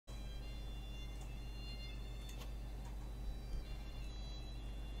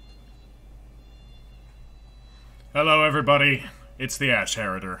Hello everybody, it's the Ash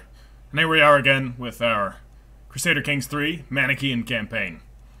Heriter, and here we are again with our Crusader Kings 3 Manichean campaign.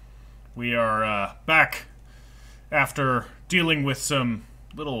 We are back after dealing with some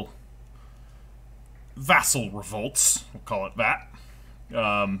little vassal revolts, we'll call it that.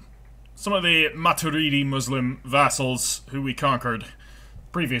 Some of the Maturidi Muslim vassals who we conquered,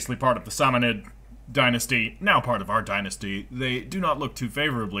 previously part of the Samanid dynasty, now part of our dynasty, they do not look too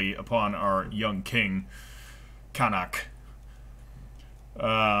favorably upon our young king, Kanak.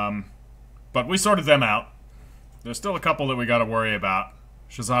 But we sorted them out. There's still a couple that we gotta worry about.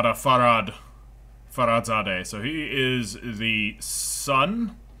 Shah Faradzadeh. So he is the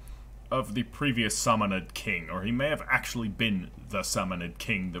son of the previous Samanid king, or he may have actually been the Samanid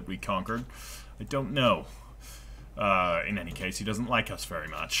king that we conquered. I don't know. In any case, he doesn't like us very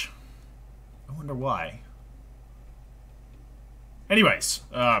much. I wonder why. Anyways,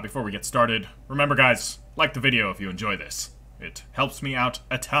 before we get started, remember guys, like the video if you enjoy this. It helps me out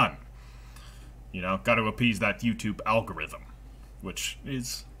a ton. You know, gotta appease that YouTube algorithm, which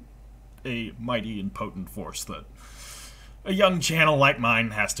is a mighty and potent force that a young channel like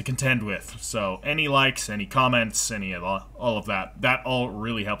mine has to contend with. So any likes, any comments, any of all of that all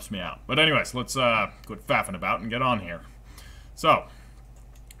really helps me out. But anyways, let's quit faffing about and get on here. So,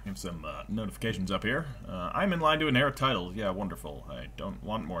 we have some notifications up here. I'm in line to inherit titles. Yeah, wonderful. I don't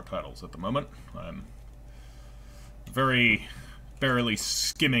want more titles at the moment. I'm very barely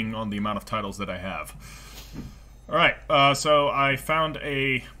skimming on the amount of titles that I have. Alright, so I found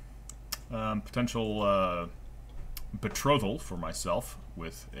a potential betrothal for myself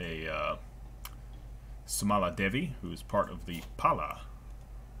with a Samala Devi, who's part of the Pala.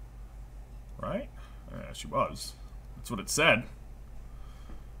 Right? She was. That's what it said.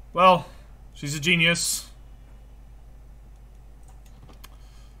 Well, she's a genius.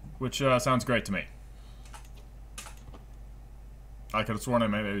 Which sounds great to me. I could have sworn I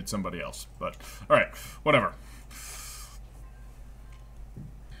married somebody else, but alright, whatever.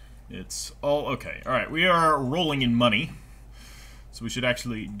 It's all okay. Alright, we are rolling in money, so we should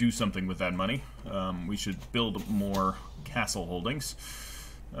actually do something with that money. We should build more castle holdings.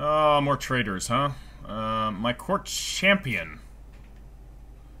 Oh, more traders, huh? My court champion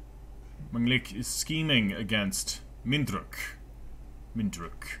Manglik is scheming against Mindruk.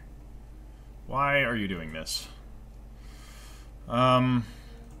 Why are you doing this?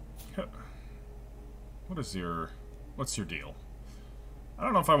 What's your deal? I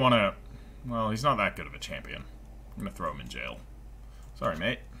don't know if I want to... Well, he's not that good of a champion. I'm gonna throw him in jail. Sorry,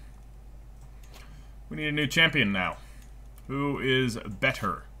 mate. We need a new champion now. Who is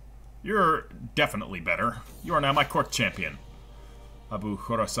better? You're definitely better. You are now my court champion. Abu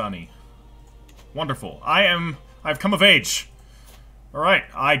Khorasani. Wonderful. I've come of age. Alright,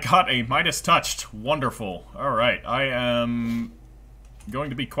 I got a Midas touched. Wonderful. Alright, I am going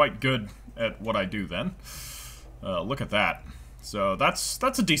to be quite good at what I do then. Look at that. So that's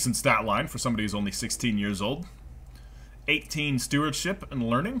a decent stat line for somebody who's only 16 years old. 18 stewardship and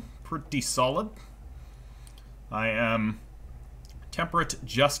learning. Pretty solid. I am temperate,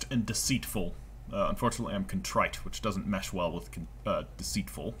 just, and deceitful. Unfortunately, I'm contrite, which doesn't mesh well with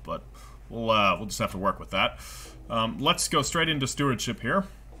deceitful, but we'll just have to work with that. Let's go straight into stewardship here.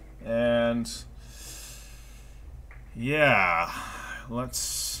 And yeah,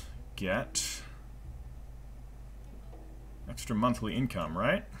 let's get extra monthly income,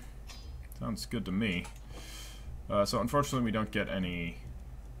 right? Sounds good to me. So unfortunately we don't get any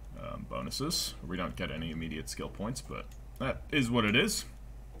bonuses. We don't get any immediate skill points, but that is what it is.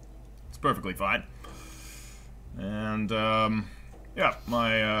 It's perfectly fine. And yeah,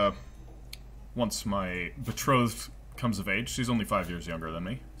 my once my betrothed comes of age, she's only 5 years younger than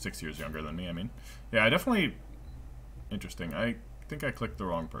me. 6 years younger than me, I mean. Yeah, I definitely... Interesting. I think I clicked the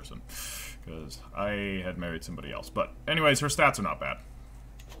wrong person, because I had married somebody else. But anyways, her stats are not bad.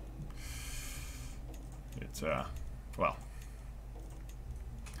 It's, well...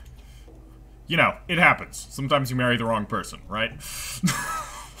 You know, it happens. Sometimes you marry the wrong person, right?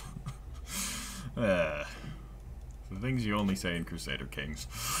 The things you only say in Crusader Kings.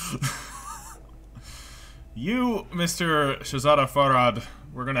 You, Mr. Satrap Fahrad,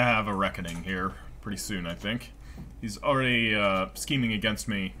 we're gonna have a reckoning here pretty soon, I think. He's already scheming against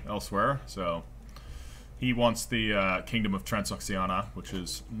me elsewhere, so he wants the Kingdom of Transoxiana, which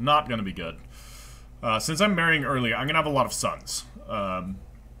is not gonna be good. Since I'm marrying early, I'm gonna have a lot of sons,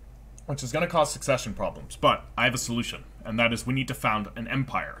 which is gonna cause succession problems. But I have a solution, and that is we need to found an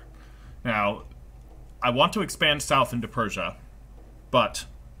empire. Now, I want to expand south into Persia, but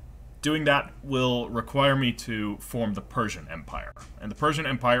doing that will require me to form the Persian Empire. And the Persian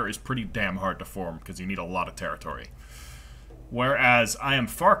Empire is pretty damn hard to form because you need a lot of territory. Whereas I am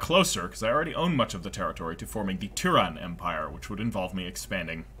far closer, because I already own much of the territory, to forming the Turan Empire, which would involve me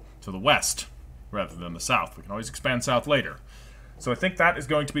expanding to the west rather than the south. We can always expand south later. So I think that is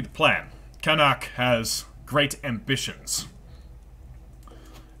going to be the plan. Kanak has great ambitions,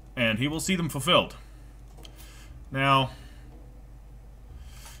 and he will see them fulfilled. Now,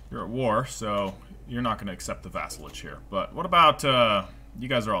 you're at war, so you're not going to accept the vassalage here. But what about, you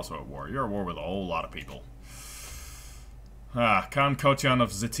guys are also at war. You're at war with a whole lot of people. Khan Kotian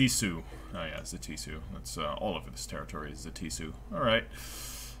of Zetisu. Oh yeah, Zetisu. That's, all over this territory is Zetisu. Alright.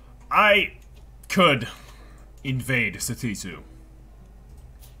 I could invade Zetisu.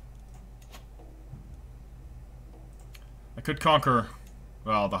 I could conquer,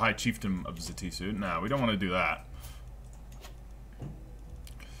 well, the High Chiefdom of Zetisu. No, we don't want to do that.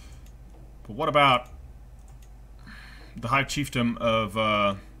 But what about the High Chiefdom of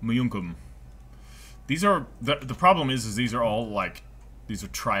Muyunkum? These are, the problem is these are all, like, these are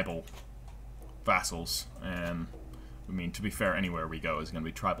tribal vassals, and, I mean, to be fair, anywhere we go is going to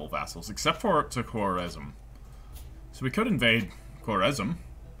be tribal vassals, except for to Khwarezm. So we could invade Khwarezm.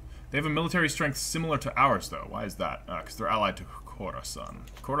 They have a military strength similar to ours, though. Why is that? Because they're allied to Khorasan.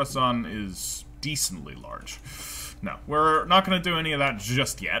 Khorasan is decently large. No, we're not going to do any of that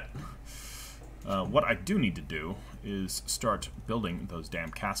just yet. What I do need to do is start building those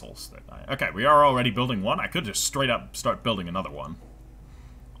damn castles. Okay, we are already building one. I could just straight up start building another one.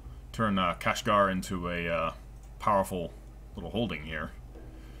 Turn Kashgar into a powerful little holding here.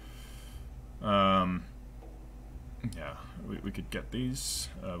 Yeah, we could get these.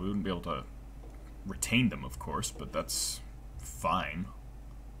 We wouldn't be able to retain them, of course, but that's fine,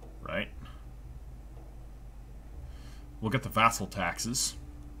 right? We'll get the vassal taxes.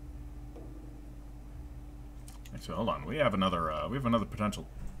 Actually, hold on. We have another potential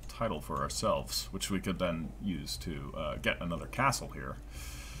title for ourselves, which we could then use to get another castle here.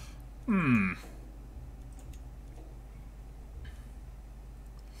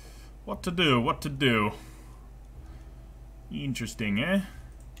 What to do? What to do? Interesting, eh?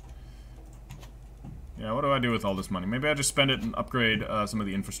 Yeah, what do I do with all this money? Maybe I just spend it and upgrade some of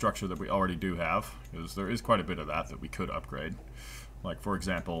the infrastructure that we already do have, because there is quite a bit of that we could upgrade. Like, for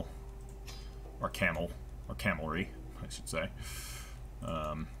example, our camelry, I should say.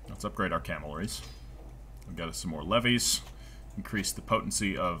 Let's upgrade our camelries. We've got us some more levies, increase the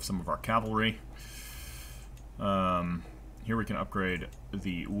potency of some of our cavalry. Here we can upgrade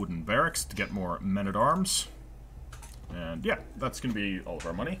the wooden barracks to get more men-at-arms. And yeah, that's going to be all of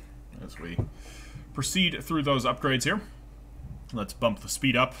our money as we proceed through those upgrades here. Let's bump the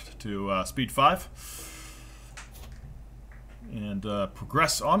speed up to speed 5. And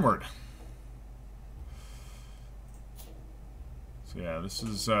progress onward. So yeah, this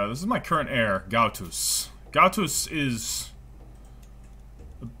is my current heir, Gautus. Gautus is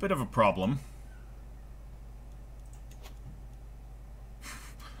a bit of a problem.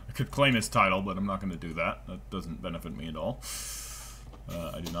 I could claim his title, but I'm not going to do that. That doesn't benefit me at all.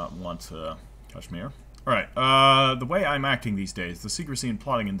 I do not want Kashmir. Alright, the way I'm acting these days, the secrecy and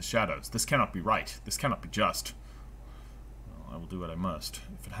plotting in the shadows. This cannot be right. This cannot be just. Well, I will do what I must.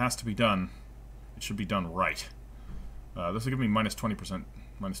 If it has to be done, it should be done right. This will give me minus 20%,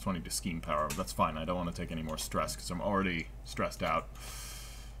 minus 20 to scheme power, but that's fine. I don't want to take any more stress, because I'm already stressed out.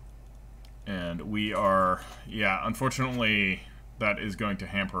 And we are, yeah, unfortunately, that is going to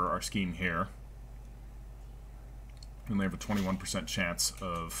hamper our scheme here. We only have a 21% chance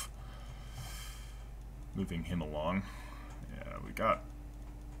of moving him along. Yeah, we got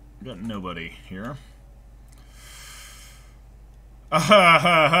nobody here.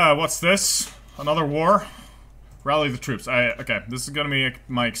 What's this? Another war? Rally the troops. Okay, this is gonna be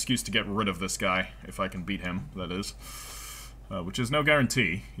my excuse to get rid of this guy, if I can beat him, that is. Which is no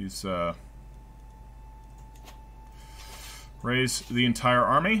guarantee. He's, raise the entire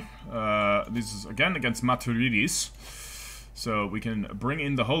army. This is, again, against Maturidis. So we can bring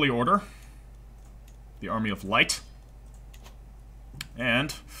in the Holy Order. The Army of Light.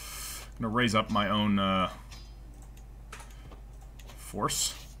 And I'm gonna raise up my own,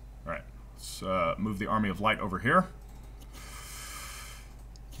 force. Alright. Let's move the Army of Light over here.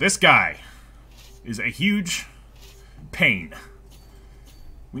 This guy is a huge pain.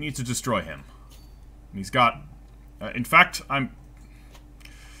 We need to destroy him. And he's got... in fact, I'm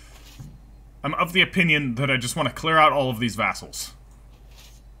of the opinion that I just want to clear out all of these vassals.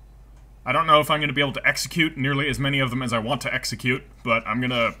 I don't know if I'm going to be able to execute nearly as many of them as I want to execute, but I'm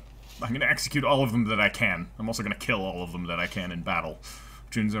gonna execute all of them that I can. I'm also going to kill all of them that I can in battle.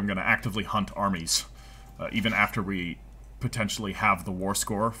 which means I'm going to actively hunt armies, even after we potentially have the war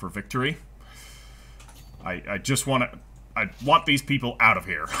score for victory. I just want to... I want these people out of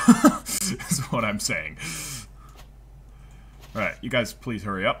here, is what I'm saying. Alright, you guys please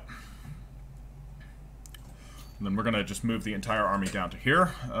hurry up. And then we're going to just move the entire army down to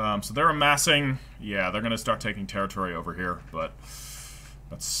here. So they're amassing... Yeah, they're going to start taking territory over here, but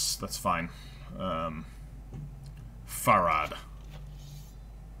that's fine. Fahrad.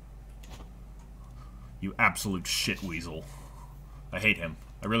 You absolute shit weasel. I hate him.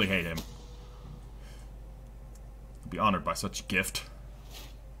 I really hate him. I'd be honored by such a gift.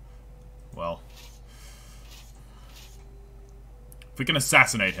 Well... If we can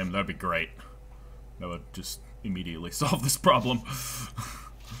assassinate him, that'd be great. That would just immediately solve this problem.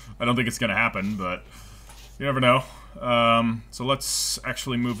 I don't think it's gonna happen, but you never know. So let's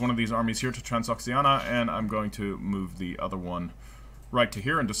actually move one of these armies here to Transoxiana, and I'm going to move the other one right to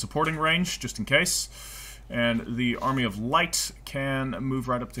here into supporting range, just in case. And the Army of Light can move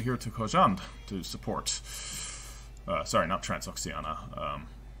right up to here to Khojand to support. Sorry, not Transoxiana.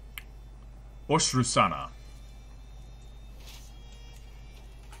 Oshrusana.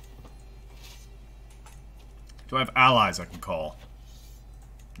 Do I have allies I can call?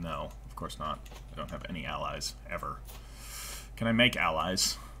 No, of course not. I don't have any allies, ever. Can I make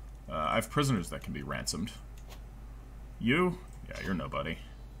allies? I have prisoners that can be ransomed. You? Yeah, you're nobody.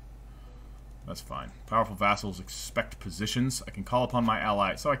 That's fine. Powerful vassals expect positions. I can call upon my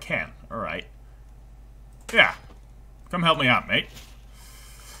ally, so I can. Alright. Yeah. Come help me out, mate.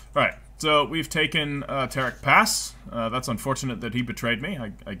 Alright, so we've taken Tarek Pass. That's unfortunate that he betrayed me.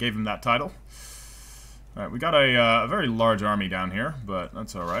 I gave him that title. Alright, we got a very large army down here, but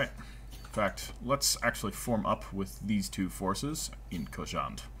that's alright. In fact, let's actually form up with these two forces in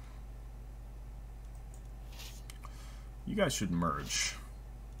Khojand. You guys should merge.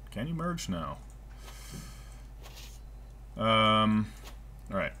 Can you merge? No.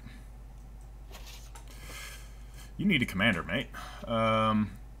 Alright. You need a commander, mate.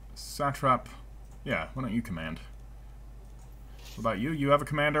 Satrap. Yeah, why don't you command? What about you? You have a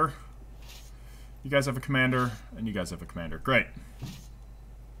commander? You guys have a commander, and you guys have a commander. Great.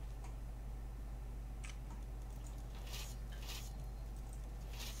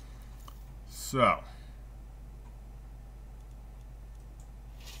 So.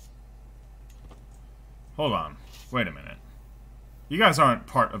 Hold on. Wait a minute. You guys aren't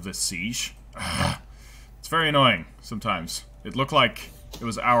part of this siege. It's very annoying sometimes. It looked like it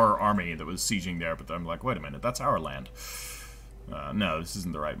was our army that was sieging there, but I'm like, wait a minute, that's our land. No, this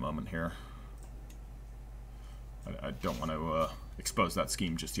isn't the right moment here. I don't want to expose that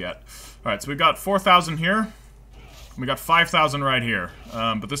scheme just yet. Alright, so we've got 4,000 here. We got 5,000 right here.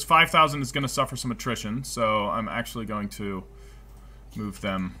 But this 5,000 is going to suffer some attrition, so I'm actually going to move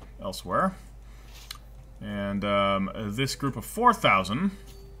them elsewhere. And this group of 4,000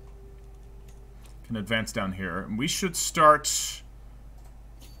 can advance down here. And we should start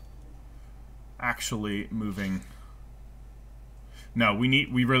actually moving... No,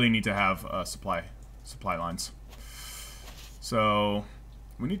 we really need to have supply lines. So,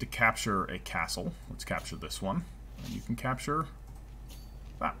 we need to capture a castle. Let's capture this one. And you can capture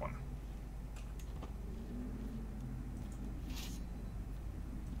that one.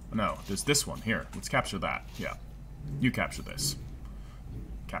 No, there's this one here. Let's capture that. Yeah. You capture this.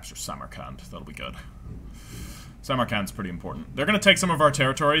 Capture Samarkand. That'll be good. Samarkand's pretty important. They're going to take some of our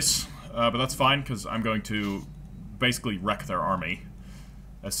territories, but that's fine, because I'm going to basically wreck their army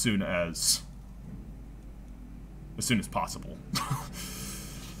as soon as possible.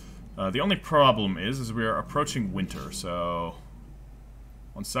 The only problem is we are approaching winter, so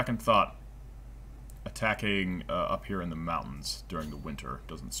on second thought, attacking up here in the mountains during the winter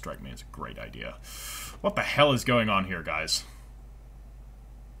doesn't strike me as a great idea. What the hell is going on here, guys?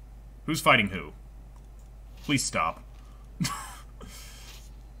 Who's fighting who? Please stop.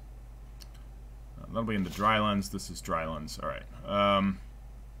 That'll be in the drylands. This is drylands. Alright.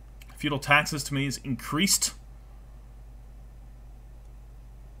 Feudal taxes to me is increased.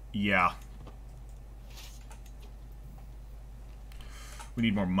 Yeah. We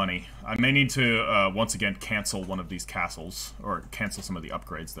need more money. I may need to, once again, cancel one of these castles, or cancel some of the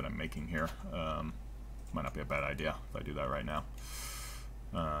upgrades that I'm making here. Might not be a bad idea if I do that right now.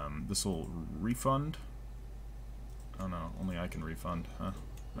 This will refund. Oh no, only I can refund, huh?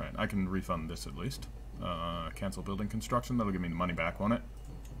 Right, I can refund this at least. Cancel building construction, that'll give me the money back, won't it?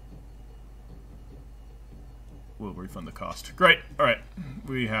 We'll refund the cost. Great, alright.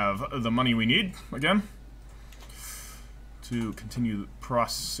 We have the money we need, again, to continue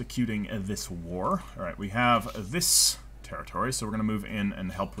prosecuting this war. Alright, we have this territory, so we're going to move in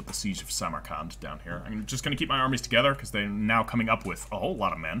and help with the siege of Samarkand down here. I'm just going to keep my armies together, because they're now coming up with a whole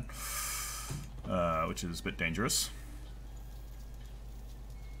lot of men, which is a bit dangerous.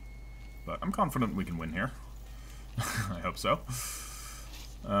 But I'm confident we can win here. I hope so.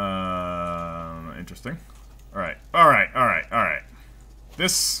 Interesting. Alright, alright, alright, alright.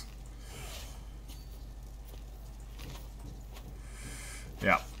 This...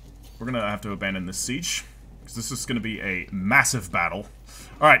 Yeah. We're gonna have to abandon this siege, because this is gonna be a massive battle.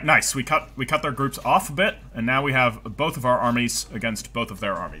 Alright, nice. We cut their groups off a bit, and now we have both of our armies against both of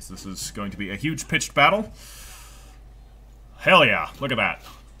their armies. This is going to be a huge pitched battle. Hell yeah, look at that.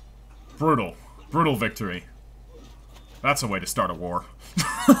 Brutal. Brutal victory. That's a way to start a war.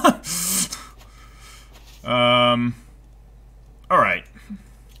 Alright.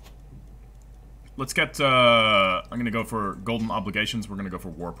 Let's get, I'm gonna go for Golden Obligations. We're gonna go for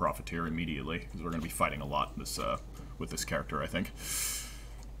War Profiteer immediately, because we're gonna be fighting a lot this, with this character, I think.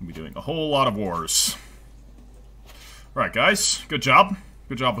 We'll be doing a whole lot of wars. Alright, guys. Good job.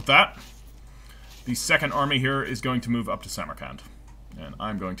 Good job with that. The second army here is going to move up to Samarkand. And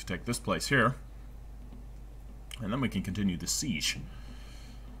I'm going to take this place here. And then we can continue the siege.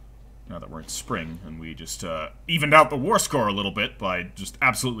 Now that we're in spring, and we just evened out the war score a little bit by just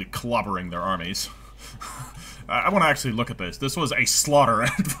absolutely clobbering their armies. I want to actually look at this. This was a slaughter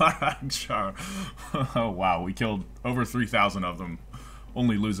at Farhad Shah. Oh wow, we killed over 3,000 of them,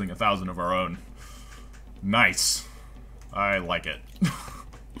 only losing 1,000 of our own. Nice. I like it.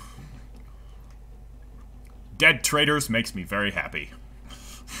 Dead traitors makes me very happy.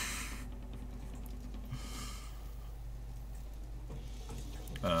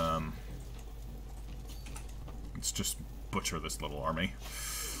 Let's just butcher this little army.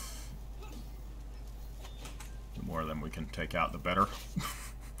 The more of them we can take out, the better.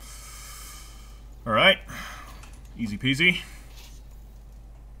 Alright. Easy peasy.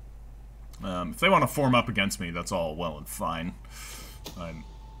 If they want to form up against me, that's all well and fine. I'm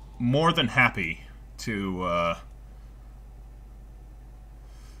more than happy to,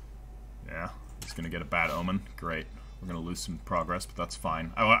 yeah, he's gonna get a bad omen. Great. We're gonna lose some progress, but that's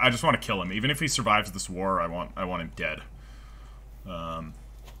fine. I just want to kill him. Even if he survives this war, I want him dead.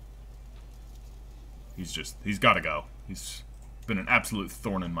 He's gotta go. He's been an absolute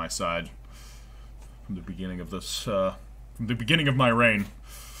thorn in my side from the beginning of this, from the beginning of my reign.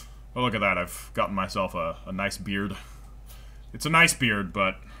 Oh, look at that. I've gotten myself a nice beard. It's a nice beard,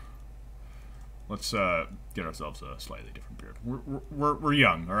 but let's get ourselves a slightly different beard. We're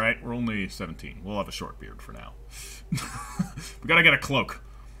young, all right? We're only 17. We'll have a short beard for now. We gotta get a cloak.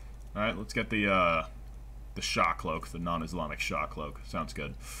 All right, let's get the Shah cloak, the non-Islamic Shah cloak. Sounds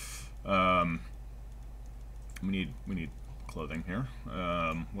good. We need clothing here.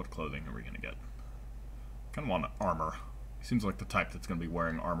 What clothing are we gonna get? Kind of want armor. He seems like the type that's gonna be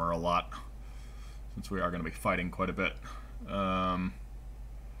wearing armor a lot, since we are gonna be fighting quite a bit.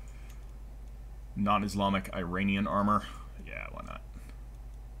 Non-Islamic Iranian armor. Yeah, why not?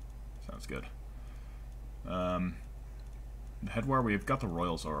 Sounds good. The headwear, we've got the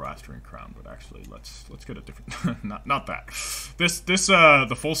Royal Zoroastrian crown, but actually let's get a different not that. This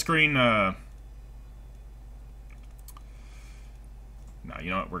the full screen no,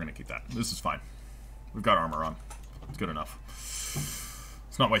 you know what? We're gonna keep that. This is fine. We've got armor on. It's good enough.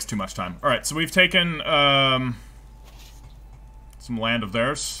 Let's not waste too much time. Alright, so we've taken some land of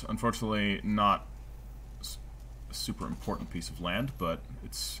theirs. Unfortunately, not a super important piece of land, but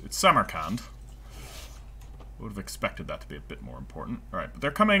it's Samarkand. I would have expected that to be a bit more important. Alright, but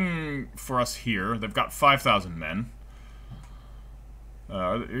they're coming for us here. They've got 5,000 men.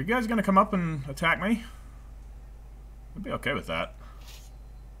 Are you guys gonna come up and attack me? I'd be okay with that.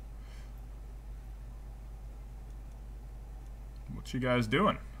 What you guys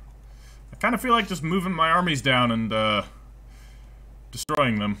doing? I kind of feel like just moving my armies down and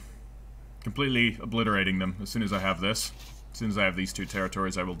destroying them. Completely obliterating them as soon as I have this. As soon as I have these two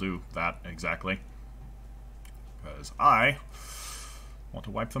territories, I will do that exactly. Because I want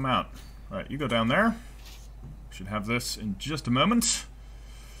to wipe them out. Alright, you go down there. Should have this in just a moment.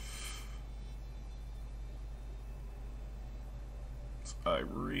 I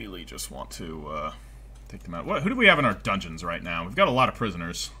really just want to take them out. Who do we have in our dungeons right now? We've got a lot of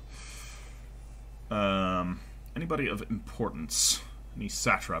prisoners. Anybody of importance? Any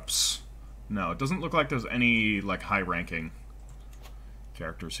satraps? No, it doesn't look like there's any, like, high-ranking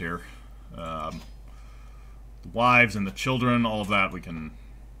characters here. The wives and the children, all of that,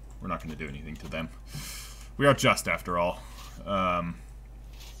 we're not going to do anything to them. We are just, after all.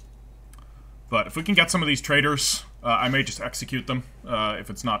 But if we can get some of these traitors, I may just execute them, if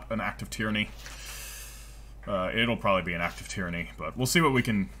it's not an act of tyranny. It'll probably be an act of tyranny, but we'll see what we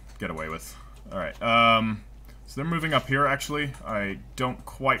can get away with. Alright, so they're moving up here, actually. I don't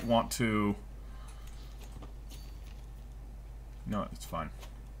quite want to... No, it's fine.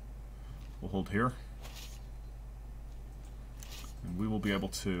 We'll hold here. And we will be able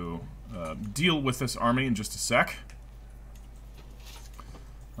to deal with this army in just a sec.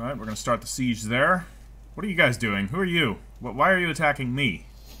 Alright, we're going to start the siege there. What are you guys doing? Who are you? Why are you attacking me?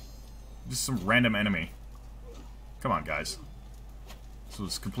 Just some random enemy. Come on, guys. This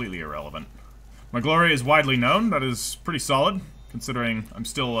was completely irrelevant. My glory is widely known. That is pretty solid, considering I'm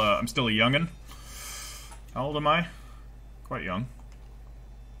still a youngin'. How old am I? Quite young.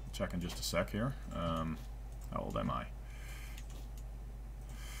 Check in just a sec here. How old am I?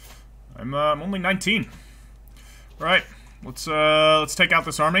 I'm only 19. Right. Let's take out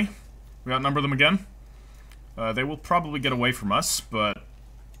this army. We outnumber them again. They will probably get away from us, but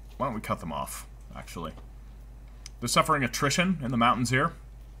why don't we cut them off? Actually, they're suffering attrition in the mountains here,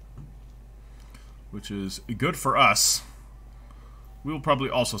 which is good for us. We will probably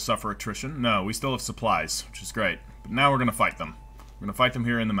also suffer attrition. No, we still have supplies, which is great. But now we're going to fight them. We're going to fight them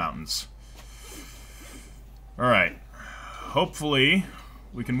here in the mountains. Alright. Hopefully,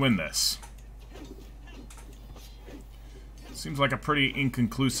 we can win this. Seems like a pretty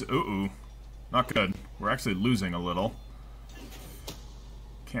inconclusive... Ooh, not good. We're actually losing a little.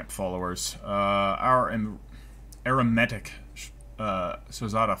 Camp followers. Our Eremitic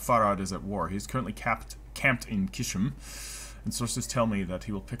Satrap Fahrad is at war. He's currently camped in Kishim, and sources tell me that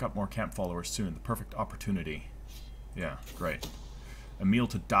he will pick up more camp followers soon. The perfect opportunity. Yeah, great. A meal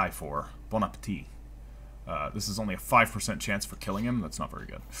to die for. Bon appetit. This is only a 5% chance for killing him. That's not very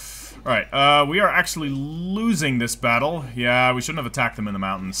good. Alright, we are actually losing this battle. Yeah, we shouldn't have attacked them in the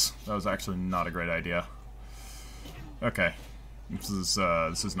mountains. That was actually not a great idea. Okay. This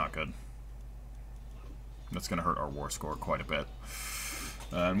is not good. That's going to hurt our war score quite a bit.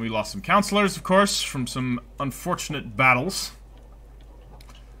 And we lost some counselors, of course, from some unfortunate battles.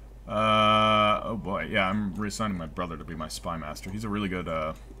 Oh boy, yeah, I'm reassigning my brother to be my spy master. He's a really good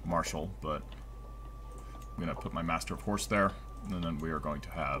marshal, but I'm going to put my master of horse there, and then we are going to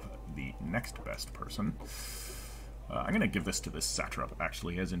have the next best person. I'm going to give this to this satrap,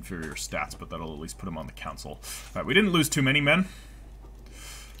 actually. He has inferior stats, but that'll at least put him on the council. Alright, we didn't lose too many men.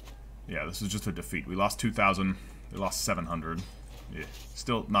 Yeah, this is just a defeat. We lost 2,000. They lost 700. Yeah,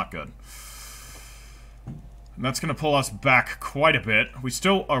 still not good. And that's going to pull us back quite a bit. We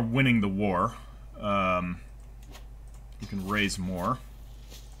still are winning the war. We can raise more.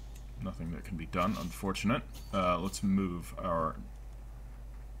 Nothing that can be done, unfortunate. Let's move our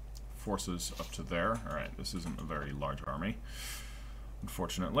forces up to there. Alright, this isn't a very large army,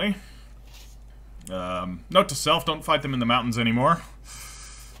 unfortunately. Note to self, don't fight them in the mountains anymore.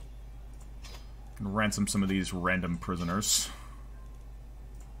 Can ransom some of these random prisoners.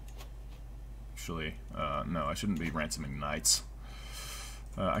 Actually, no, I shouldn't be ransoming knights.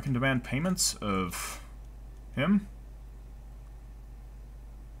 I can demand payments of him.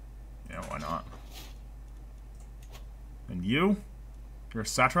 Yeah, why not? And you? You're a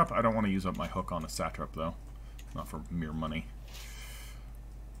satrap? I don't want to use up my hook on a satrap, though. Not for mere money.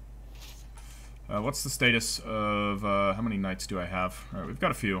 What's the status of... how many knights do I have? Alright, we've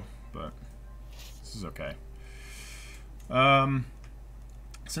got a few, but... this is okay.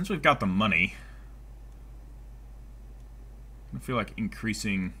 Since we've got the money... I feel like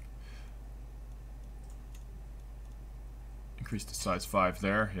increasing... increase to size 5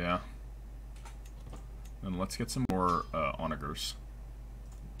 there, yeah. And let's get some more onagers.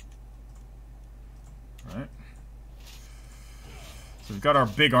 Alright. So we've got our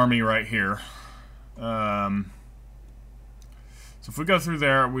big army right here. So if we go through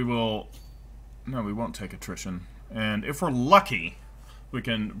there, we will... no, we won't take attrition. And if we're lucky, we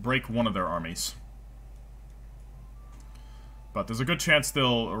can break one of their armies. But there's a good chance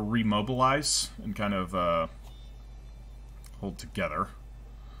they'll remobilize and kind of hold together,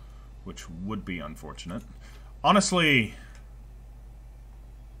 which would be unfortunate. Honestly...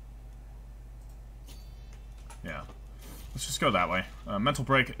 yeah. Let's just go that way. Mental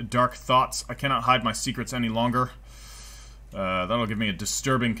break, dark thoughts. I cannot hide my secrets any longer. That'll give me a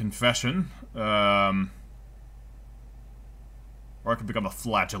disturbing confession. Or I could become a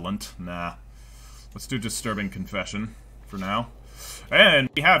flagellant. Nah. Let's do disturbing confession for now. And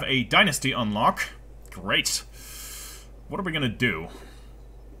we have a dynasty unlock. Great. What are we gonna do?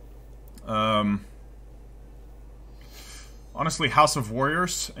 Honestly, House of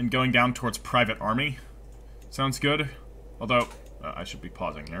Warriors and going down towards Private Army sounds good. Although, I should be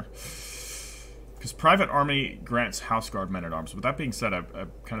pausing here. Because private army grants house guard men-at-arms. With that being said, I'm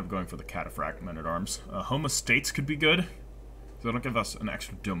kind of going for the cataphract men-at-arms. Home estates could be good. So they don't give us an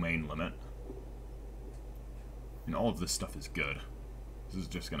extra domain limit. And all of this stuff is good. This is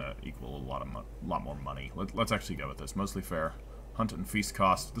just going to equal a lot more money. Let's actually go with this. Mostly fair. Hunt and feast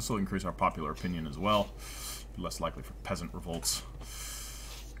cost. This will increase our popular opinion as well. Be less likely for peasant revolts.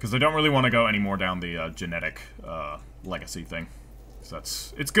 Because I don't really want to go any more down the genetic legacy thing. So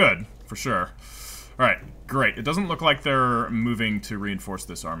it's good, for sure. Alright, great. It doesn't look like they're moving to reinforce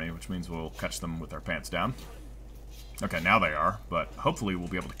this army, which means we'll catch them with their pants down. Okay, now they are, but hopefully we'll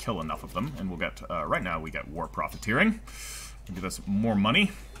be able to kill enough of them, and we'll get, right now we get war profiteering. We'll give us more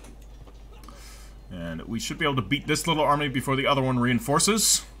money. And we should be able to beat this little army before the other one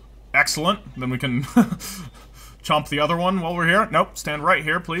reinforces. Excellent. Then we can chomp the other one while we're here. Nope, stand right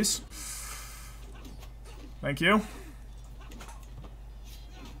here, please. Thank you.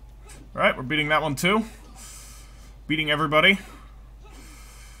 Alright, we're beating that one too. Beating everybody.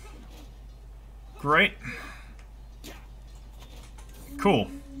 Great.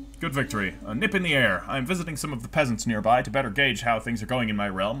 Cool. Good victory. A nip in the air. I'm visiting some of the peasants nearby to better gauge how things are going in my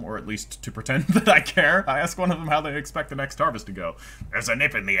realm, or at least to pretend that I care. I ask one of them how they expect the next harvest to go. There's a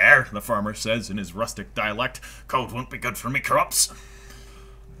nip in the air, the farmer says in his rustic dialect. Cold won't be good for me crops.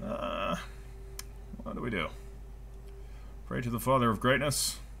 What do we do? Pray to the Father of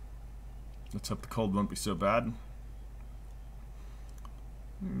Greatness. Let's hope the cold won't be so bad.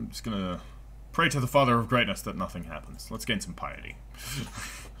 I'm just gonna pray to the Father of Greatness that nothing happens. Let's gain some piety.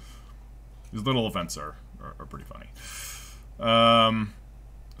 These little events are pretty funny.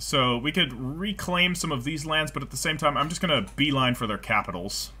 So we could reclaim some of these lands, but at the same time, I'm just gonna beeline for their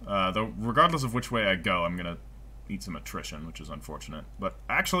capitals. Though, regardless of which way I go, I'm gonna eat some attrition, which is unfortunate. But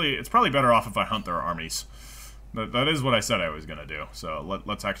actually, it's probably better off if I hunt their armies. That is what I said I was gonna do, so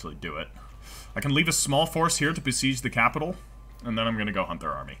let's actually do it. I can leave a small force here to besiege the capital, and then I'm going to go hunt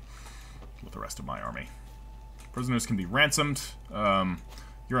their army with the rest of my army. Prisoners can be ransomed.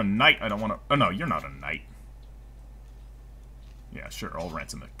 You're a knight. I don't want to... Oh, no, you're not a knight. Yeah, sure, I'll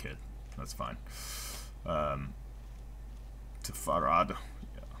ransom a kid. That's fine. To Fahrad.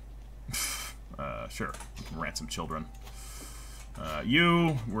 Yeah. Sure, you can ransom children.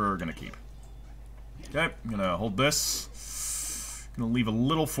 You, we're going to keep. Okay, I'm going to hold this. Going to leave a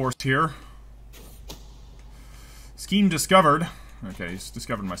little force here. Scheme discovered. Okay, he's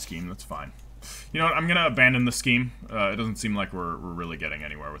discovered my scheme. That's fine. You know what? I'm going to abandon the scheme. It doesn't seem like we're really getting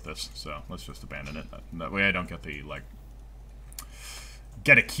anywhere with this. So let's just abandon it. That way I don't get the, like...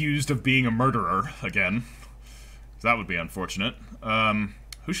 get accused of being a murderer again. That would be unfortunate.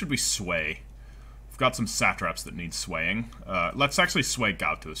 Who should we sway? We've got some satraps that need swaying. Let's actually sway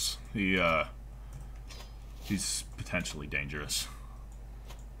Gautus. He's potentially dangerous.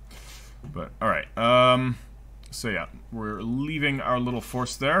 But, alright. So yeah, we're leaving our little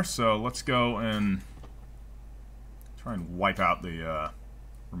force there, so let's go and try and wipe out the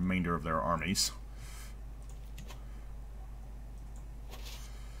remainder of their armies.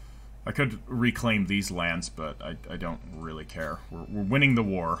 I could reclaim these lands, but I don't really care. We're winning the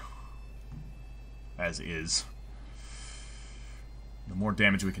war, as is. The more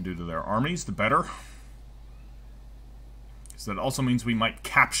damage we can do to their armies, the better. So that also means we might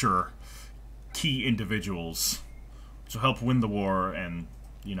capture key individuals, which will help win the war, and,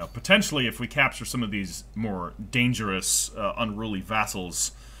 you know, potentially if we capture some of these more dangerous, unruly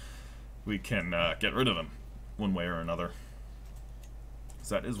vassals, we can get rid of them, one way or another. Because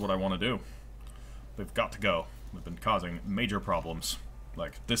that is what I want to do. They've got to go. They've been causing major problems.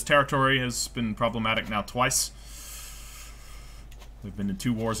 Like, this territory has been problematic now twice. They've been in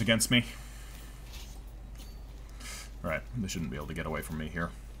 2 wars against me. Right, they shouldn't be able to get away from me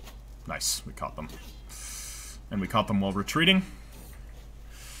here. Nice, we caught them. And we caught them while retreating.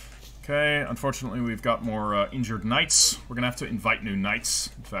 Okay, unfortunately we've got more injured knights. We're going to have to invite new knights.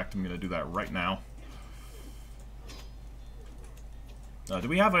 In fact, I'm going to do that right now. Do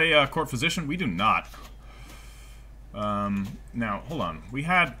we have a court physician? We do not. Now, hold on. We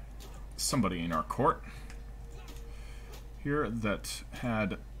had somebody in our court here that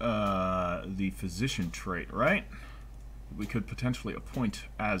had the physician trait, right? We could potentially appoint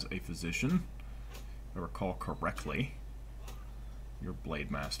as a physician, if I recall correctly. Your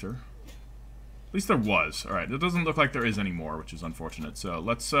blade master. At least there was. All right, it doesn't look like there is anymore, which is unfortunate. So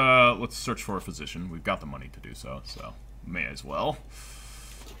let's search for a physician. We've got the money to do so, so may as well.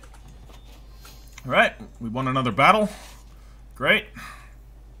 All right, we won another battle. Great.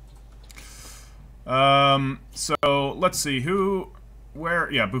 So let's see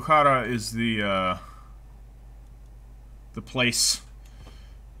where. Yeah, Bukhara is the place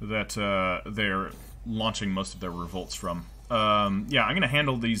that they're launching most of their revolts from. Yeah, I'm going to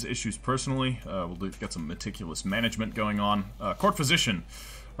handle these issues personally. We'll get some meticulous management going on. Court physician.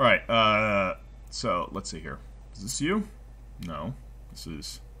 Alright, so, let's see here. Is this you? No. This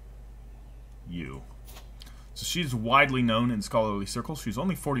is you. So she's widely known in scholarly circles. She's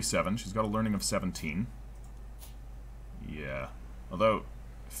only 47. She's got a learning of 17. Yeah. Although,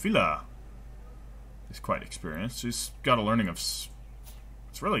 Phila is quite experienced. She's got a learning of...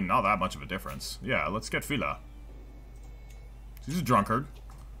 It's really not that much of a difference. Yeah, let's get Phila. She's a drunkard,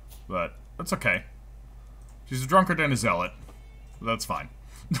 but that's okay. She's a drunkard and a zealot. That's fine.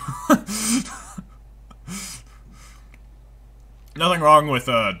 Nothing wrong with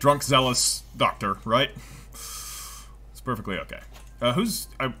a drunk, zealous doctor, right? It's perfectly okay. Who's...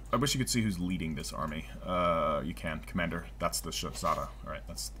 I wish you could see who's leading this army. You can. Commander. That's the Shah. Alright,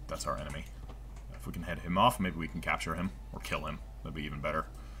 that's our enemy. If we can head him off, maybe we can capture him. Or kill him. That'd be even better.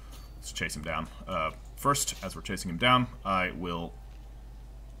 Let's chase him down. First, as we're chasing him down, I will...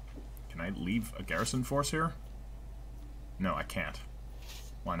 Can I leave a garrison force here? No, I can't.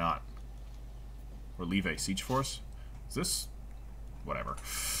 Why not? Or leave a siege force? Is this... Whatever.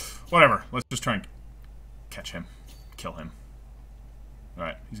 Whatever. Let's just try and catch him. Kill him.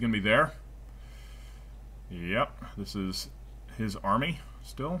 Alright, he's gonna be there. Yep, this is his army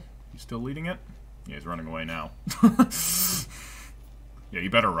still. He's still leading it. Yeah, he's running away now. Yeah, you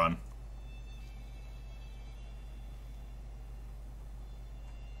better run.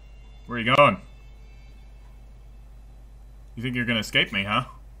 Where are you going? You think you're gonna escape me, huh?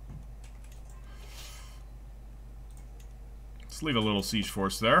 Let's leave a little siege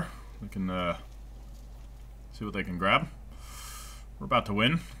force there. We can see what they can grab. We're about to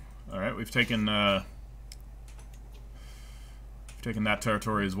win. Alright, we've taken that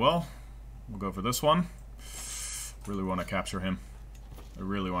territory as well. We'll go for this one. Really want to capture him. I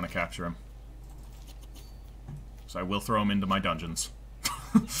really want to capture him. So I will throw him into my dungeons.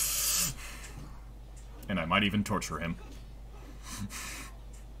 And I might even torture him.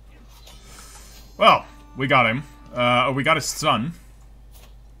 Well, we got him. We got his son.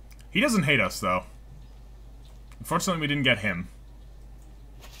 He doesn't hate us, though. Unfortunately, we didn't get him.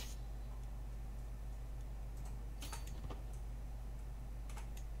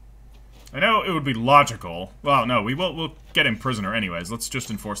 I know it would be logical. Well, no, we'll get him prisoner anyways. Let's just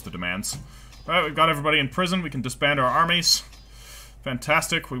enforce the demands. Alright, we've got everybody in prison. We can disband our armies.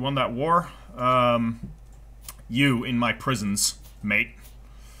 Fantastic. We won that war. You in my prisons, mate.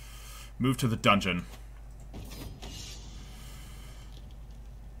 Move to the dungeon.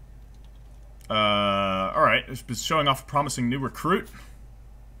 Alright. It's showing off a promising new recruit.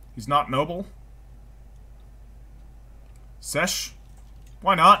 He's not noble. Sesh.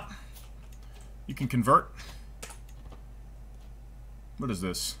 Why not? You can convert. What is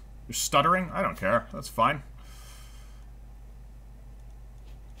this? You're stuttering? I don't care. That's fine.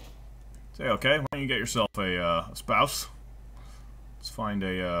 Say okay. Why don't you get yourself a spouse? Let's find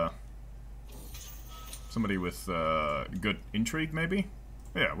a somebody with good intrigue, maybe?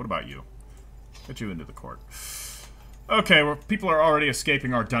 Yeah, what about you? Get you into the court. Okay, well, people are already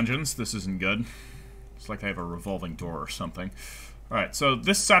escaping our dungeons. This isn't good. It's like they have a revolving door or something. Alright, so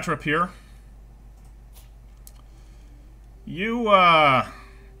this satrap here... You,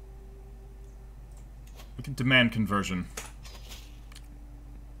 we can demand conversion.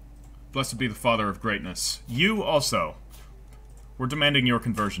 Blessed be the Father of Greatness. You also. We're demanding your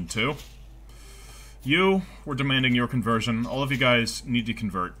conversion, too. You, we're demanding your conversion. All of you guys need to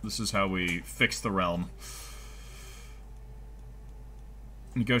convert. This is how we fix the realm.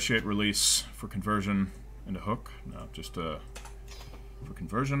 Negotiate release for conversion and a hook. No, just for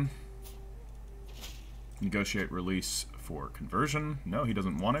conversion. Negotiate release for conversion. No, he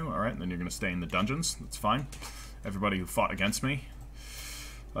doesn't want to. Alright, then you're going to stay in the dungeons. That's fine. Everybody who fought against me.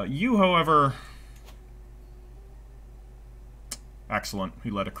 You, however... Excellent.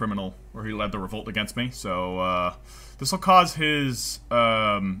 He led a criminal, or he led the revolt against me, so, this will cause his,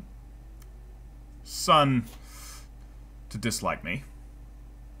 son to dislike me.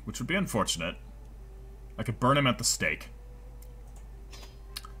 Which would be unfortunate. I could burn him at the stake.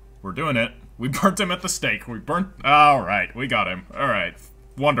 We're doing it. We burnt him at the stake. We burnt... Alright, we got him. Alright.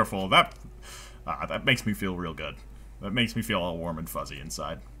 Wonderful. That makes me feel real good. That makes me feel all warm and fuzzy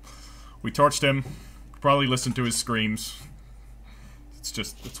inside. We torched him. Probably listened to his screams.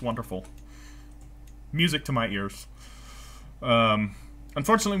 It's wonderful. Music to my ears.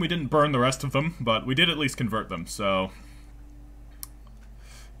 Unfortunately, we didn't burn the rest of them, but we did at least convert them, so...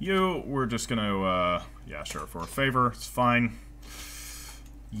 we're just gonna, yeah, sure, for a favor, it's fine.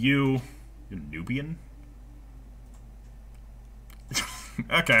 You're Nubian?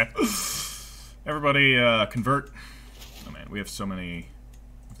 Okay. Everybody, convert. Oh man, we have so many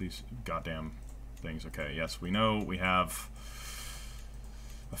of these goddamn things. Okay, yes, we know we have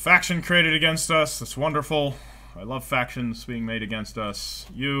a faction created against us. That's wonderful. I love factions being made against us.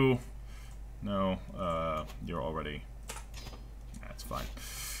 You... No, you're already... That's fine.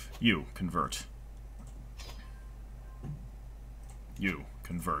 You, convert. You,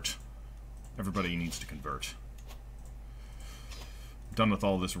 convert. Everybody needs to convert. I'm done with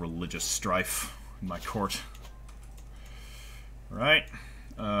all this religious strife in my court. Alright.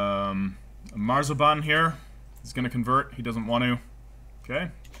 Marzaban here is gonna convert. He doesn't want to. Okay.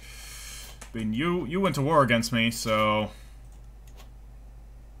 I mean, you went to war against me, so...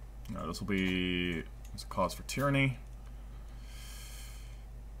 No, this will be... It's a cause for tyranny.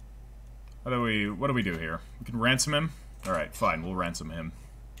 What do we do here? We can ransom him? Alright, fine, we'll ransom him.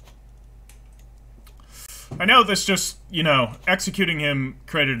 I know this just, you know, executing him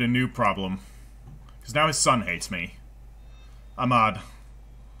created a new problem. Because now his son hates me. Ahmad.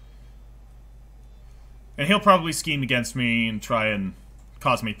 And he'll probably scheme against me and try and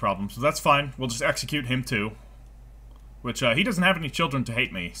cause me problems, so that's fine. We'll just execute him too. Which, he doesn't have any children to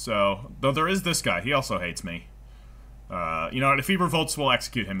hate me, so... Though there is this guy, he also hates me. You know, if he revolts, we'll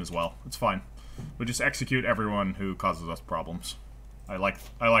execute him as well. It's fine. We'll just execute everyone who causes us problems. I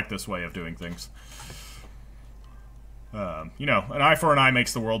like this way of doing things. You know, an eye for an eye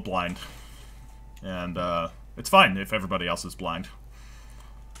makes the world blind. And, it's fine if everybody else is blind.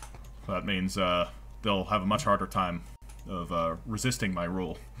 That means, they'll have a much harder time of, resisting my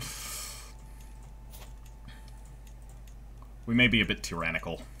rule. We may be a bit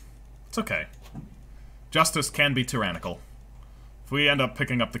tyrannical. It's okay. Justice can be tyrannical. If we end up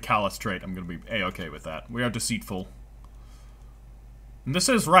picking up the callous trait, I'm gonna be A-okay with that. We are deceitful. And this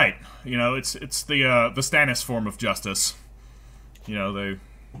is right. You know, it's the Stannis form of justice. You know,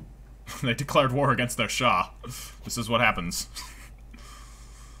 they declared war against their Shah. This is what happens.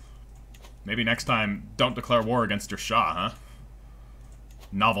 Maybe next time, don't declare war against your Shah, huh?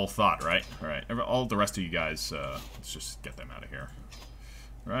 Novel thought, right? Alright, all the rest of you guys, let's just get them out of here.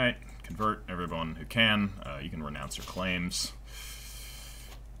 Alright, convert everyone who can. You can renounce your claims.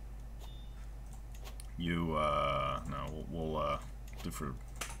 You, no, we'll do for,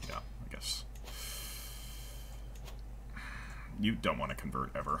 yeah, I guess. You don't want to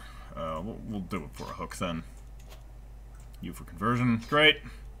convert ever. We'll do it for a hook then. You for conversion, great.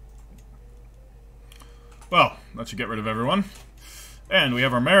 Well, that should get rid of everyone. And we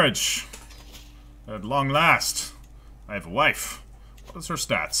have our marriage. At long last. I have a wife. What is her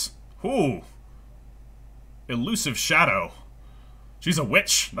stats? Ooh. Elusive shadow. She's a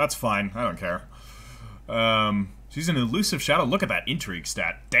witch. That's fine. I don't care. She's an elusive shadow. Look at that intrigue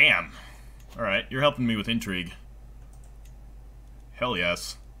stat. Damn. Alright, you're helping me with intrigue. Hell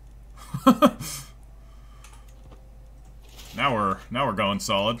yes. Now we're going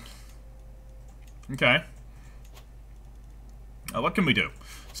solid. Okay. What can we do?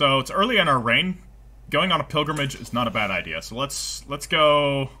 So it's early in our reign. Going on a pilgrimage is not a bad idea. So let's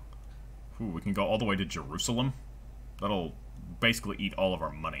go. Ooh, we can go all the way to Jerusalem. That'll basically eat all of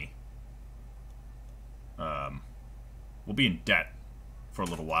our money. We'll be in debt for a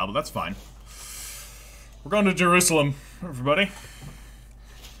little while, but that's fine. We're going to Jerusalem, everybody.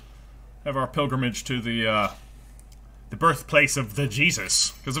 Have our pilgrimage to the birthplace of the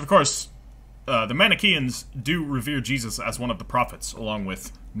Jesus, because of course. The Manicheans do revere Jesus as one of the prophets, along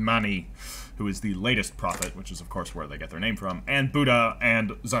with Mani, who is the latest prophet, which is, of course, where they get their name from, and Buddha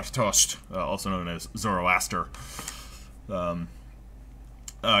and Zarathustra, also known as Zoroaster. Yeah,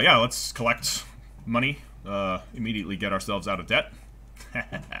 let's collect money, immediately get ourselves out of debt.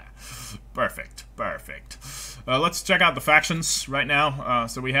 Perfect, perfect. Let's check out the factions right now.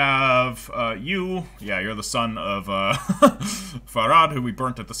 So we have, you. Yeah, you're the son of, Fahrad, who we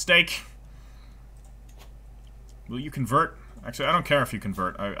burnt at the stake. Will you convert? Actually, I don't care if you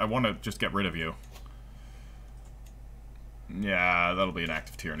convert. I want to just get rid of you. Yeah, that'll be an act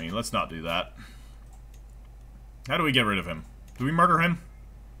of tyranny. Let's not do that. How do we get rid of him? Do we murder him?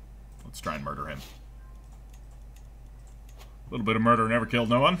 Let's try and murder him. A little bit of murder never killed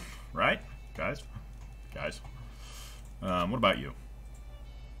no one, right? Guys? Guys. What about you?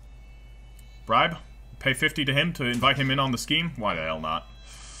 Bribe? Pay 50 to him to invite him in on the scheme? Why the hell not?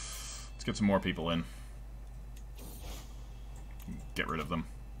 Let's get some more people in. Get rid of them.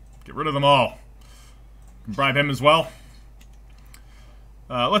 Get rid of them all. Can bribe him as well.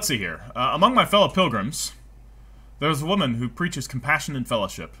 Let's see here. Among my fellow pilgrims, there's a woman who preaches compassion and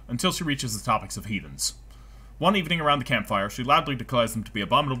fellowship until she reaches the topics of heathens. One evening around the campfire, she loudly declares them to be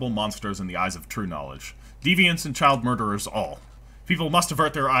abominable monsters in the eyes of true knowledge. Deviants and child murderers all. If People must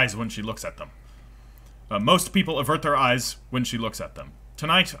avert their eyes when she looks at them. Most people avert their eyes when she looks at them.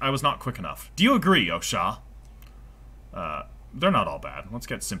 Tonight, I was not quick enough. Do you agree, O Shah? They're not all bad. Let's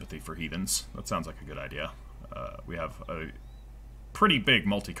get sympathy for heathens. That sounds like a good idea. We have a pretty big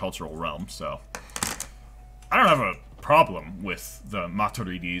multicultural realm, so... I don't have a problem with the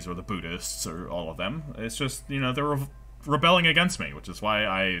Maturidis or the Buddhists or all of them. It's just, you know, they're rebelling against me, which is why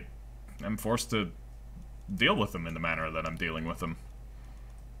I am forced to deal with them in the manner that I'm dealing with them.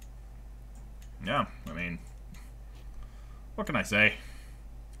 Yeah, I mean, what can I say?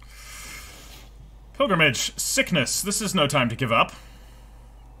 Pilgrimage, sickness. This is no time to give up.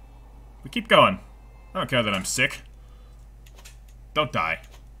 We keep going. I don't care that I'm sick. Don't die.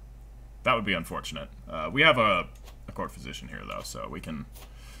 That would be unfortunate. We have a court physician here, though, so we can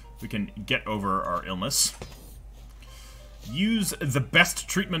get over our illness. Use the best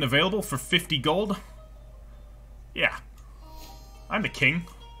treatment available for 50 gold. Yeah. I'm the king.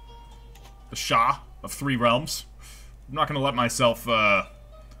 The Shah of 3 realms. I'm not going to let myself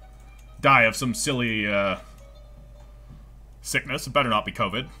die of some silly sickness. It better not be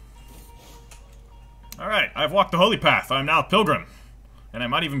COVID. Alright, I've walked the holy path. I'm now a pilgrim. And I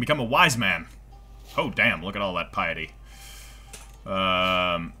might even become a wise man. Oh, damn, look at all that piety.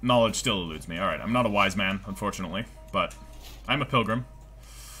 Knowledge still eludes me. Alright, I'm not a wise man, unfortunately. But I'm a pilgrim.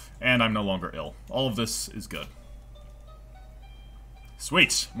 And I'm no longer ill. All of this is good.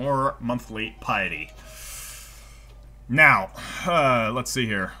 Sweet. More monthly piety. Now, let's see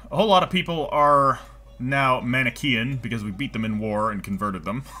here. A whole lot of people are now Manichean because we beat them in war and converted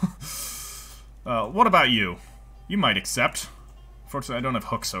them. What about you? You might accept. Unfortunately, I don't have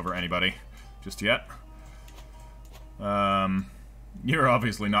hooks over anybody just yet. You're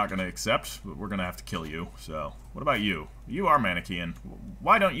obviously not going to accept, but we're going to have to kill you. So, what about you? You are Manichean.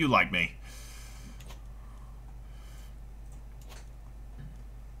 Why don't you like me?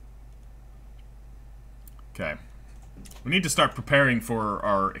 Okay. We need to start preparing for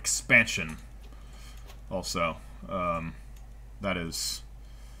our expansion. Also, that is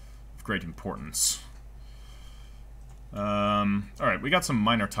of great importance. Alright, we got some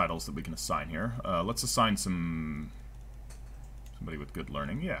minor titles that we can assign here. Let's assign somebody with good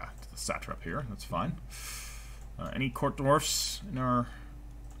learning. Yeah, to the satrap here. That's fine. Any court dwarfs in our...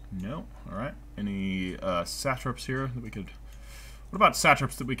 No? Alright. Any satraps here that we could... What about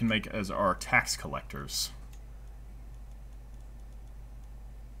satraps that we can make as our tax collectors?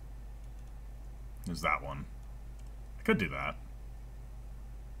 There's that one. I could do that.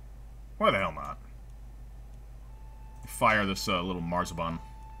 Why the hell not? Fire this little Marzaban.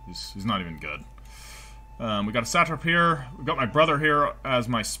 He's not even good. We got a satrap here. We've got my brother here as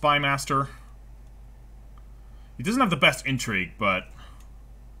my spy master. He doesn't have the best intrigue, but...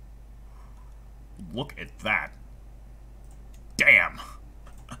 Look at that. Damn.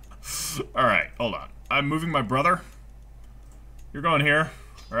 Alright, hold on. I'm moving my brother. You're going here.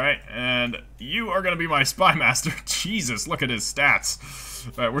 Alright, and you are going to be my spy master. Jesus, look at his stats.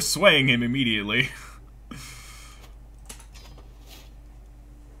 Alright, we're swaying him immediately.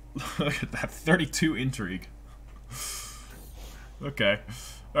 Look at that, 32 intrigue. Okay.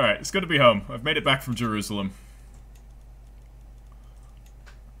 Alright, it's good to be home. I've made it back from Jerusalem.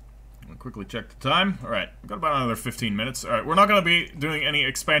 I'll quickly check the time. Alright, we've got about another 15 minutes. Alright, we're not going to be doing any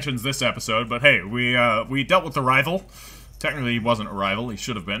expansions this episode, but hey, we dealt with the rival. Technically, he wasn't a rival, he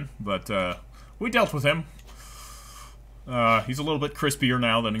should have been, but we dealt with him. He's a little bit crispier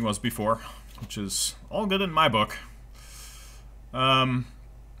now than he was before, which is all good in my book.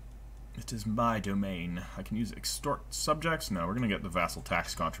 It is my domain. I can use extort subjects. No, we're going to get the vassal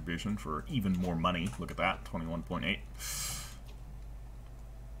tax contribution for even more money. Look at that, 21.8.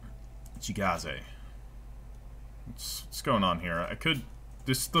 Jigaze. What's going on here? I could...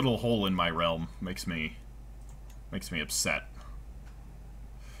 This little hole in my realm makes me upset.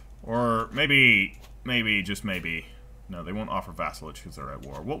 Or maybe, just maybe... No, they won't offer vassalage because they're at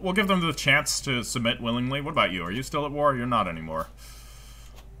war. We'll give them the chance to submit willingly. What about you? Are you still at war? You're not anymore.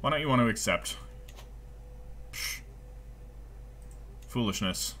 Why don't you want to accept? Psh.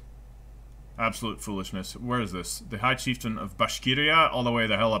 Foolishness. Absolute foolishness. Where is this? The High Chieftain of Bashkiria? All the way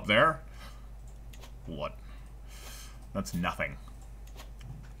the hell up there? What? That's nothing.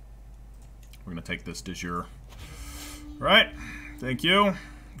 We're gonna take this de jure. Right. Thank you.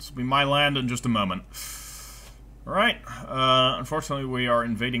 This will be my land in just a moment. Alright. Unfortunately, we are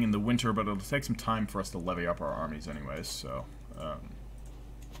invading in the winter, but it'll take some time for us to levy up our armies anyways, so...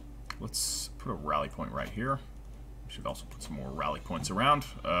 let's put a rally point right here. We should also put some more rally points around.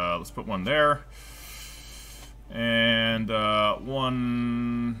 Let's put one there. And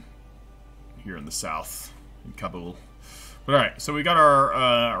one here in the south, in Kabul. But alright, so we got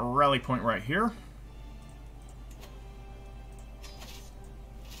our rally point right here.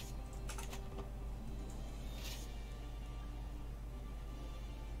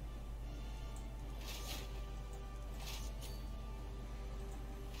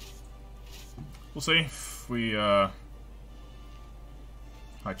 We'll see if we, High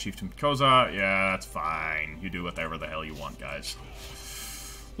Chieftain Koza, yeah, that's fine. You do whatever the hell you want, guys.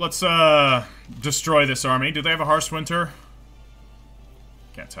 Let's, destroy this army. Do they have a harsh winter?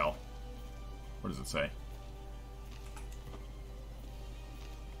 Can't tell. What does it say?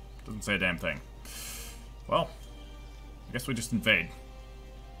 Doesn't say a damn thing. Well, I guess we just invade.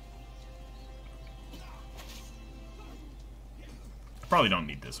 I probably don't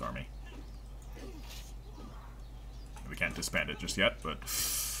need this army. We can't disband it just yet, but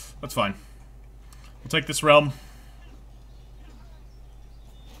that's fine. We'll take this realm.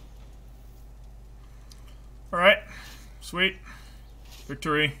 Alright. Sweet.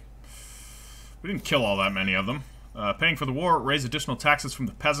 Victory. We didn't kill all that many of them. Paying for the war, raise additional taxes from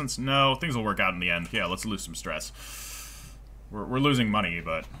the peasants. No, things will work out in the end. Yeah, let's lose some stress. We're losing money,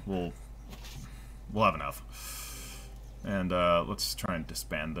 but we'll have enough. And let's try and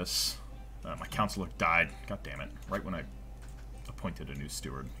disband this. My counselor died. God damn it. Right when I appointed a new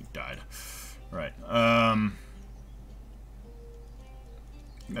steward, he died. Right. I'm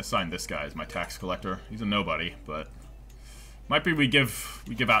gonna assign this guy as my tax collector. He's a nobody, but might be we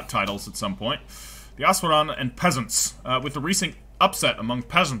give out titles at some point. The Aswaran and peasants. With the recent upset among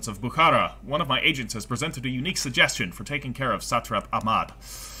peasants of Bukhara, one of my agents has presented a unique suggestion for taking care of Satrap Ahmad.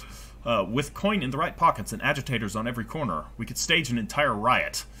 With coin in the right pockets and agitators on every corner, we could stage an entire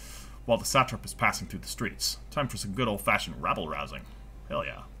riot while the satrap is passing through the streets. Time for some good old-fashioned rabble-rousing. Hell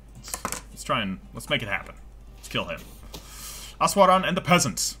yeah. Let's try and... let's make it happen. Let's kill him. Aswaran and the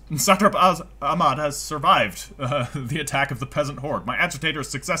peasants. Satrap Ahmad has survived the attack of the peasant horde. My agitators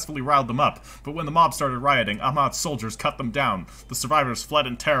successfully riled them up, but when the mob started rioting, Ahmad's soldiers cut them down. The survivors fled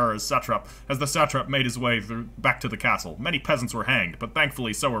in terror as the satrap made his way back to the castle. Many peasants were hanged, but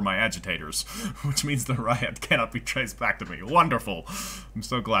thankfully so were my agitators, which means the riot cannot be traced back to me. Wonderful! I'm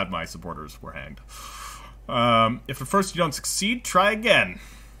so glad my supporters were hanged. If at first you don't succeed, try again.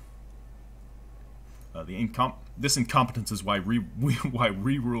 This incompetence is why we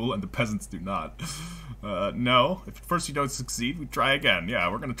rule and the peasants do not. No. If at first you don't succeed, we try again.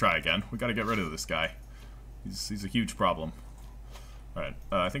 Yeah, we're gonna try again. We gotta get rid of this guy. He's a huge problem. Alright,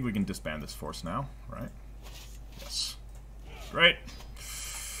 I think we can disband this force now, right? Yes. Great.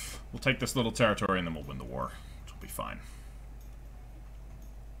 We'll take this little territory and then we'll win the war. Which will be fine.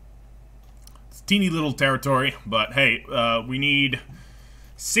 It's a teeny little territory, but hey, we need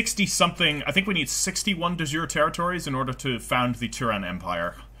 60-something, I think we need 61 de jure territories in order to found the Turan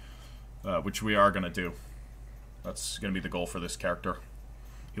Empire, which we are going to do. That's going to be the goal for this character.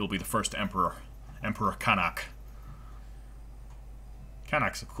 He'll be the first emperor, Emperor Kanak.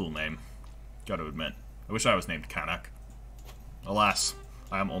 Kanak's a cool name, gotta admit. I wish I was named Kanak. Alas,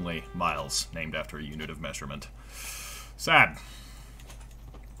 I am only miles, named after a unit of measurement. Sad.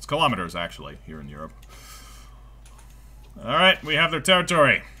 It's kilometers, actually, here in Europe. Alright, we have their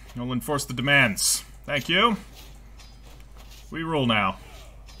territory. We'll enforce the demands. Thank you. We rule now.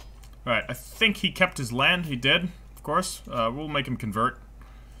 Alright, I think he kept his land. He did, of course. We'll make him convert.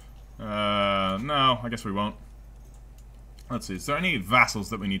 No, I guess we won't. Let's see, is there any vassals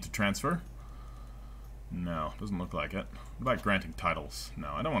that we need to transfer? No, doesn't look like it. What about granting titles?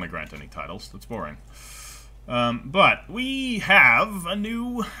 No, I don't want to grant any titles. That's boring. But we have a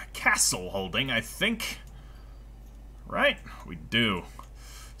new castle holding, I think. Right? We do.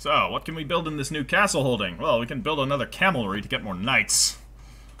 So, what can we build in this new castle holding? Well, we can build another camelry to get more knights.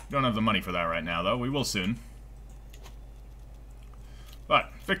 We don't have the money for that right now, though. We will soon.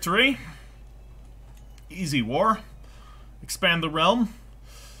 But, victory. Easy war. Expand the realm.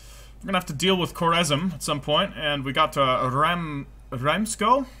 We're gonna have to deal with Khwarezm at some point, and we got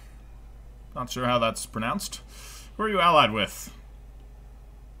Ramsko? Not sure how that's pronounced. Who are you allied with?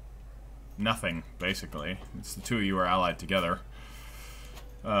 Nothing, basically. It's the two of you are allied together.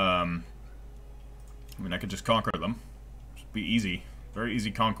 I mean, I could just conquer them. It'd be easy. Very easy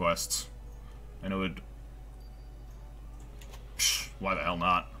conquests. And it would... Psh, why the hell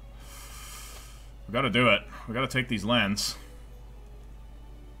not? We gotta do it. We gotta take these lands.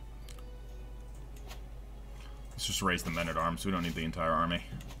 Let's just raise the men-at-arms. We don't need the entire army.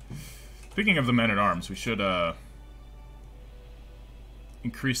 Speaking of the men-at-arms, we should,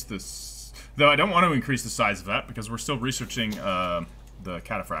 increase this... Though I don't want to increase the size of that, because we're still researching, the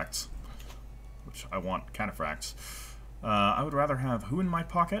cataphracts. Which I want cataphracts. I would rather have who in my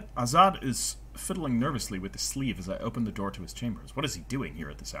pocket? Azad is fiddling nervously with his sleeve as I open the door to his chambers. What is he doing here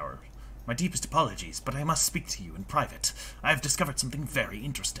at this hour? My deepest apologies, but I must speak to you in private. I have discovered something very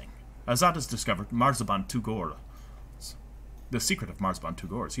interesting. Azad has discovered Marzaban Tugor. The secret of Marzaban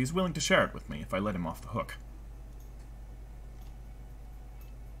Tugor. He is willing to share it with me if I let him off the hook.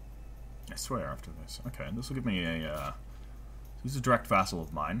 I swear after this. Okay, this will give me a, he's a direct vassal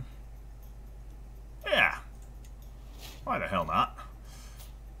of mine. Yeah. Why the hell not?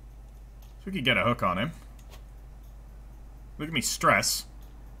 So we could get a hook on him. Look at me stress.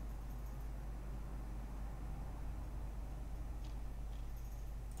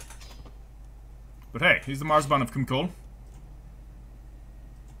 But hey, he's the Marzaban of Kumkol.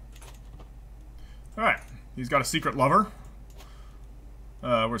 Alright, he's got a secret lover.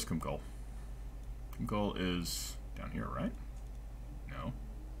 Where's Kumkol? Kumkol is down here, right? No.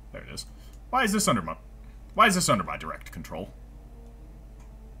 There it is. Why is this under my direct control?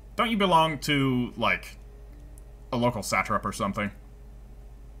 Don't you belong to, like, a local satrap or something?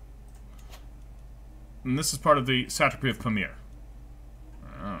 And this is part of the satrapy of Pamir.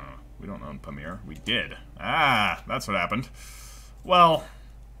 Oh, we don't own Pamir. We did. Ah, that's what happened. Well,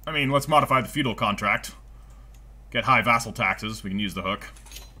 I mean, let's modify the feudal contract. Get high vassal taxes. We can use the hook.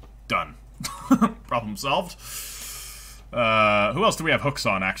 Done. Problem solved. Who else do we have hooks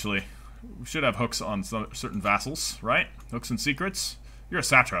on, actually? We should have hooks on certain vassals, right? Hooks and secrets. You're a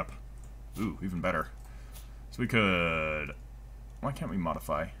satrap. Ooh, even better. So we could... Why can't we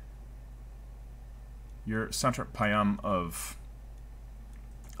modify? You're satrap Payam of...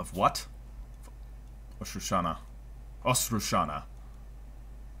 Of what? Osrushana. Osrushana.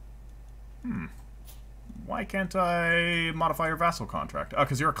 Why can't I modify your vassal contract? Oh,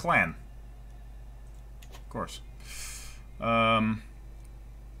 because you're a clan. Of course. Oh man,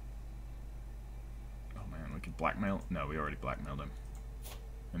 we could blackmail... No, we already blackmailed him.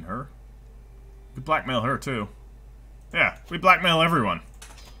 And her? We could blackmail her, too. Yeah, we blackmail everyone.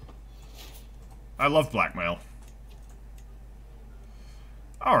 I love blackmail.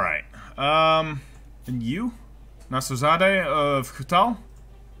 Alright. And you? Nasuzade of Kutal?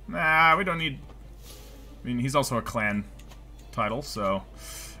 Nah, we don't need... I mean, he's also a clan title, so...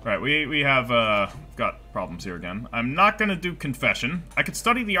 Alright, we have, got problems here again. I'm not gonna do confession. I could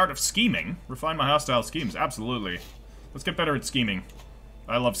study the art of scheming. Refine my hostile schemes, absolutely. Let's get better at scheming.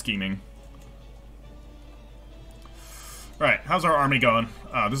 I love scheming. Alright, how's our army going?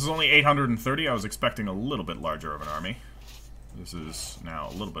 This is only 830. I was expecting a little bit larger of an army. This is now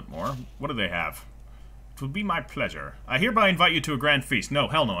a little bit more. What do they have? It will be my pleasure. I hereby invite you to a grand feast. No,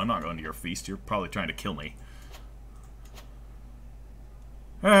 hell no, I'm not going to your feast. You're probably trying to kill me.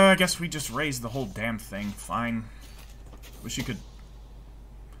 I guess we just raised the whole damn thing. Fine. Wish you could...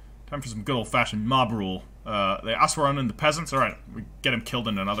 Time for some good old-fashioned mob rule. The Aswaran and the peasants? Alright, we get him killed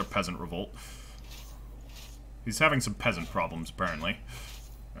in another peasant revolt. He's having some peasant problems, apparently.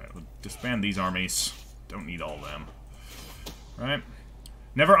 Alright, we'll disband these armies. Don't need all of them. Alright.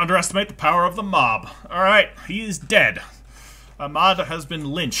 Never underestimate the power of the mob. Alright, he is dead. Ahmad has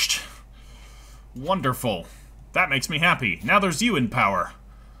been lynched. Wonderful. That makes me happy. Now there's you in power.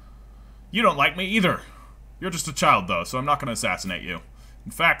 You don't like me either. You're just a child, though, so I'm not going to assassinate you.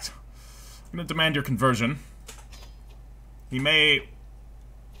 In fact, I'm going to demand your conversion. He may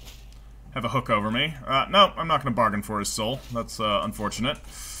have a hook over me. No, I'm not going to bargain for his soul. That's unfortunate.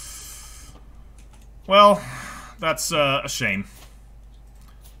 Well, that's a shame.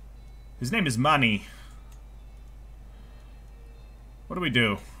 His name is Mani. What do we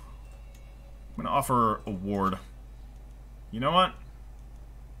do? I'm going to offer a ward. You know what?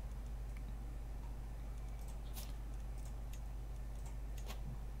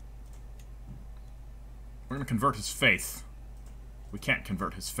 We're going to convert his faith. We can't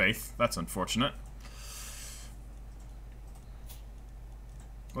convert his faith. That's unfortunate.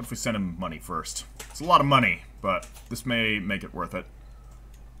 What if we send him money first? It's a lot of money, but this may make it worth it.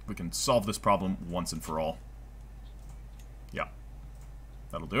 We can solve this problem once and for all. Yeah.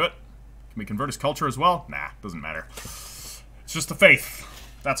 That'll do it. Can we convert his culture as well? Nah, doesn't matter. It's just the faith.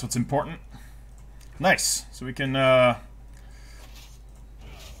 That's what's important. Nice. So we can,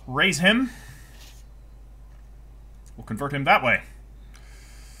 raise him. We'll convert him that way.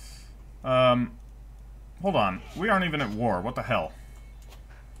 Hold on. We aren't even at war. What the hell?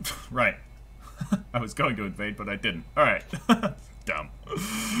 Right. I was going to invade, but I didn't. Alright. Dumb.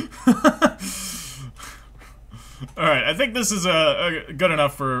 Alright, I think this is good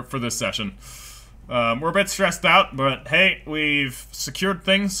enough for this session. We're a bit stressed out, but hey, we've secured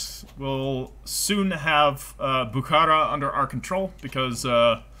things. We'll soon have Bukhara under our control, because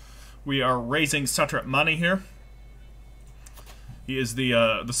we are raising Satrap money here. He is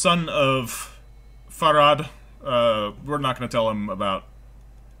the son of Fahrad. We're not going to tell him about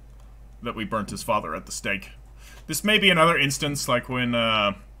that we burnt his father at the stake. This may be another instance like when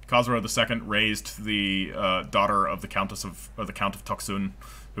Khosrow II raised the daughter of the Count of Toksun,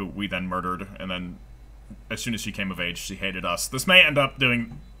 who we then murdered, and then as soon as she came of age, she hated us. This may end up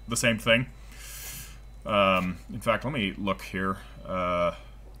doing the same thing. In fact, let me look here. Yeah,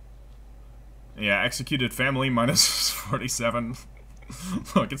 executed family minus 47.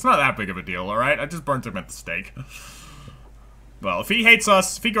 Look, it's not that big of a deal, alright? I just burnt him at the stake. Well, if he hates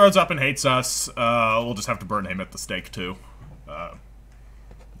us, if he grows up and hates us, we'll just have to burn him at the stake, too.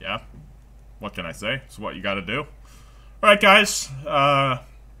 Yeah. What can I say? It's what you gotta do. Alright, guys.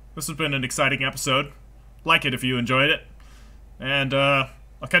 This has been an exciting episode. Like it if you enjoyed it. And,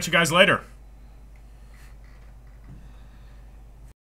 I'll catch you guys later.